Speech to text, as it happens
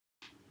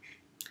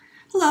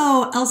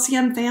Hello,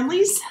 LCM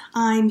families.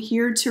 I'm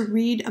here to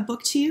read a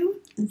book to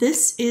you.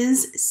 This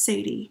is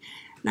Sadie,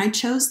 and I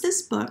chose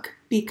this book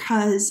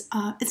because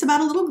it's about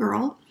a little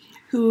girl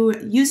who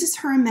uses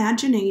her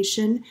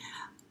imagination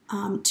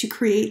to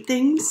create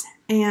things,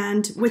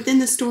 and within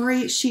the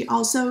story, she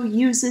also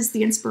uses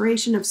the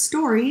inspiration of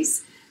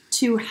stories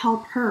to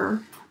help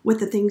her with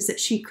the things that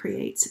she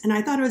creates. And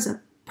I thought it was a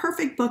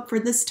perfect book for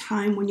this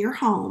time when you're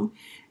home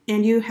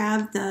and you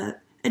have the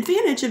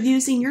advantage of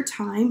using your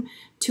time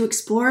to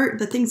explore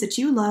the things that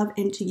you love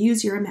and to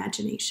use your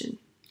imagination.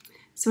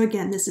 So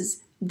again, this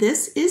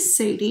is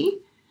Sadie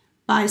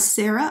by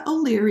Sara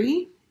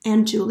O'Leary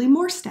and Julie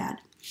Morstad.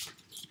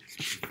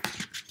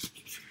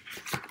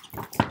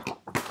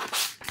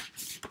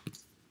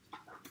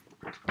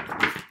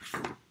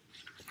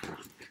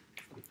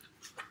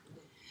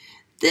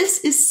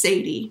 This is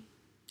Sadie.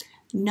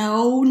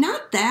 No,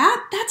 not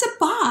that. That's a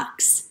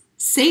box.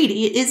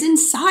 Sadie is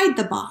inside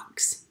the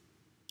box.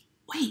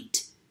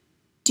 Wait,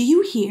 do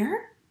you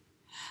hear?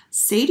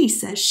 Sadie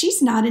says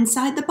she's not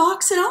inside the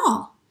box at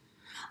all.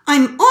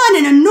 I'm on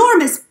an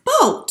enormous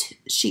boat,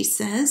 she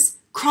says,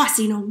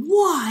 crossing a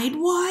wide,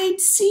 wide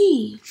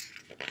sea.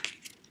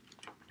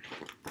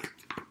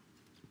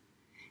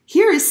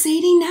 Here is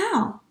Sadie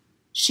now.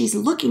 She's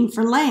looking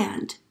for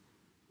land,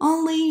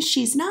 only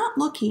she's not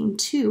looking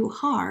too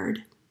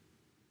hard.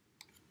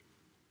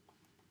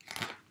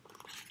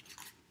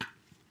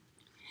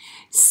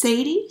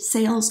 Sadie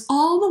sails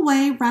all the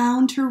way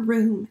round her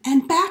room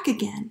and back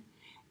again,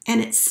 and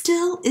it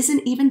still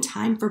isn't even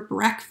time for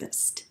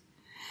breakfast.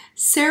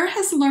 Sara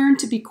has learned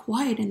to be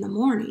quiet in the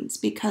mornings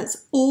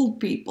because old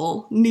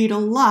people need a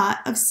lot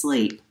of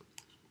sleep.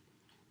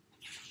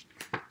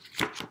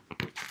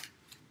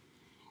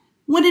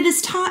 When it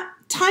is time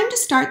to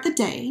start the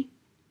day,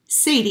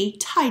 Sadie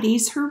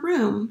tidies her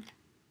room,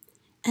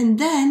 and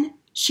then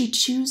she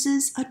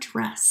chooses a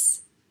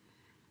dress.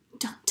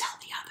 Don't tell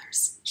the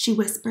others, she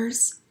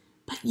whispers,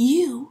 but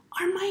you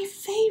are my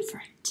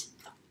favorite.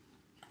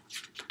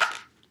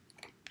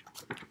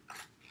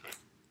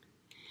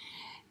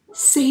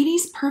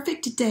 Sadie's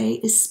perfect day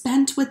is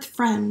spent with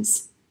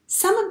friends.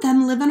 Some of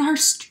them live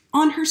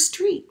on her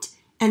street,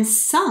 and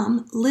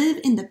some live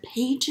in the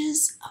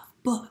pages of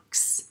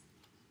books.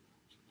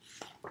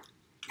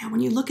 Now,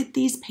 when you look at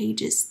these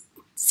pages,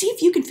 see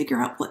if you can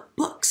figure out what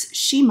books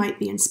she might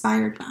be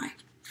inspired by.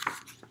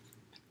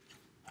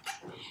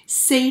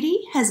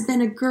 Sadie has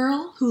been a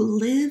girl who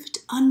lived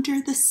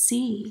under the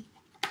sea.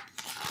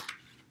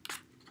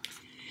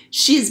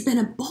 She has been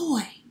a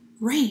boy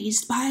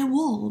raised by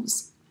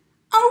wolves.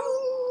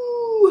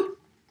 Oh!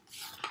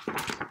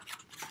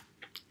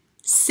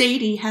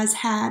 Sadie has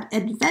had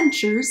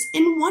adventures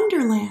in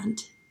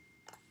Wonderland.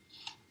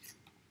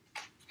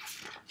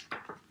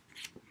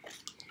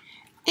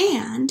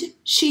 And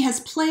she has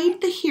played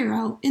the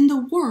hero in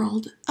the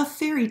world of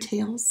fairy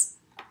tales.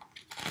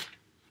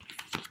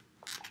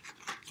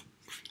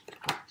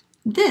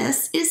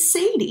 This is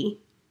Sadie.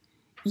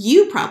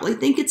 You probably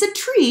think it's a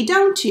tree,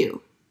 don't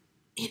you?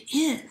 It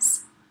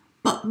is.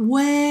 But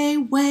way,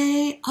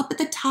 way up at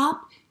the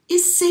top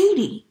is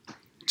Sadie,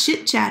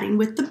 chit-chatting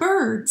with the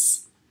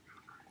birds.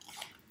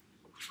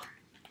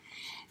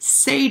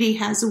 Sadie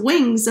has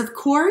wings, of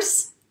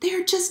course.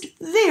 They're just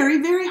very,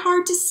 very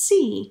hard to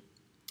see.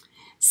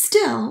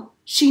 Still,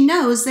 she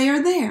knows they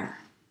are there.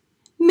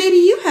 Maybe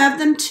you have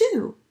them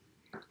too.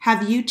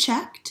 Have you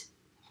checked?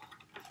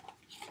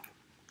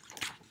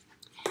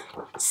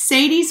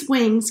 Sadie's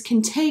wings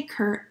can take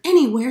her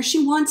anywhere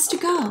she wants to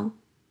go,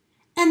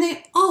 and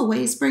they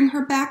always bring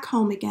her back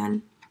home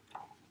again.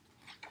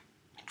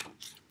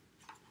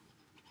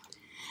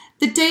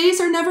 The days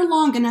are never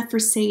long enough for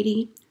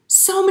Sadie.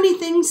 So many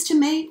things to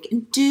make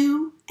and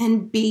do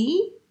and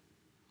be.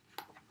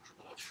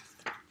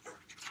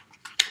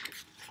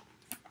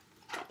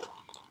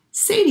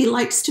 Sadie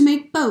likes to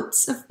make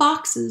boats of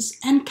boxes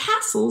and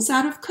castles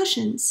out of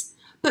cushions,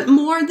 but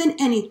more than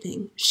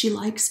anything, she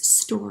likes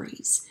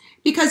stories,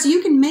 because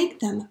you can make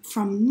them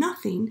from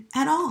nothing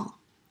at all.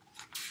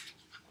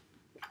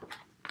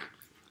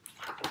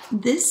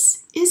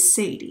 This is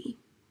Sadie,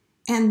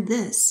 and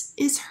this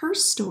is her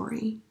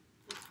story.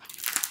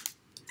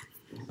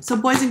 So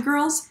boys and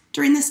girls,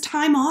 during this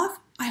time off,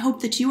 I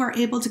hope that you are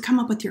able to come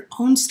up with your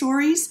own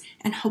stories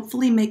and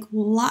hopefully make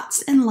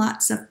lots and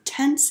lots of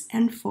tents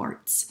and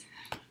forts.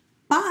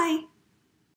 Bye.